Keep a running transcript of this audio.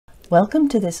Welcome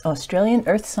to this Australian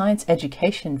Earth Science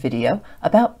education video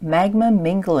about magma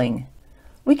mingling.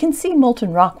 We can see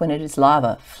molten rock when it is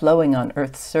lava flowing on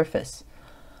Earth's surface.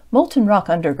 Molten rock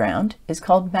underground is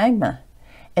called magma.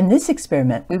 In this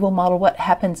experiment, we will model what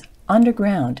happens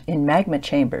underground in magma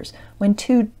chambers when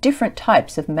two different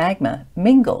types of magma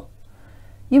mingle.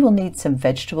 You will need some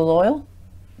vegetable oil,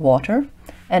 water,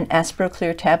 an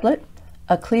AsproClear tablet,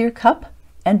 a clear cup,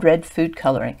 and red food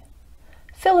coloring.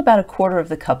 Fill about a quarter of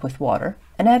the cup with water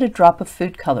and add a drop of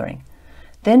food coloring.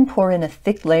 Then pour in a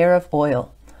thick layer of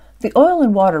oil. The oil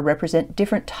and water represent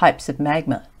different types of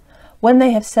magma. When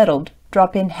they have settled,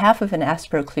 drop in half of an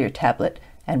AsproClear tablet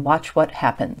and watch what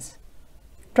happens.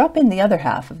 Drop in the other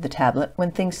half of the tablet when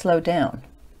things slow down.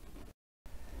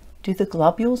 Do the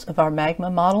globules of our magma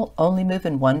model only move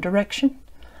in one direction?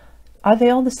 Are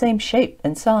they all the same shape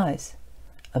and size?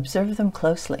 Observe them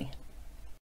closely.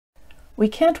 We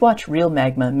can't watch real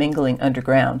magma mingling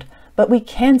underground, but we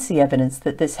can see evidence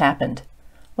that this happened.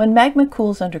 When magma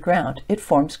cools underground, it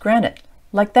forms granite,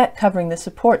 like that covering the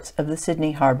supports of the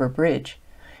Sydney Harbour Bridge.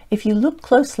 If you look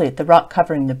closely at the rock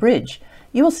covering the bridge,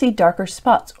 you will see darker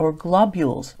spots or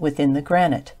globules within the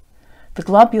granite. The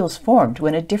globules formed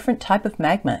when a different type of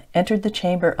magma entered the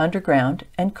chamber underground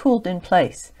and cooled in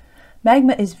place.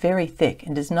 Magma is very thick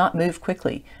and does not move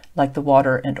quickly, like the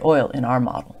water and oil in our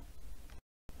model.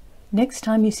 Next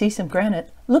time you see some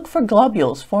granite, look for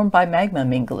globules formed by magma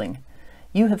mingling.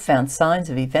 You have found signs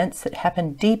of events that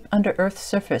happened deep under Earth's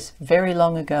surface very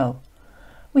long ago.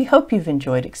 We hope you've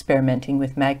enjoyed experimenting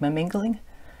with magma mingling.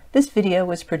 This video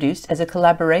was produced as a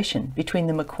collaboration between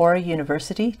the Macquarie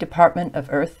University Department of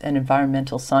Earth and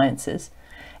Environmental Sciences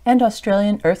and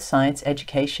Australian Earth Science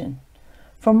Education.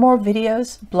 For more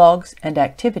videos, blogs, and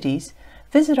activities,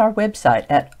 visit our website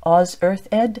at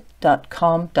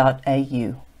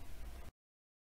ausearthed.com.au.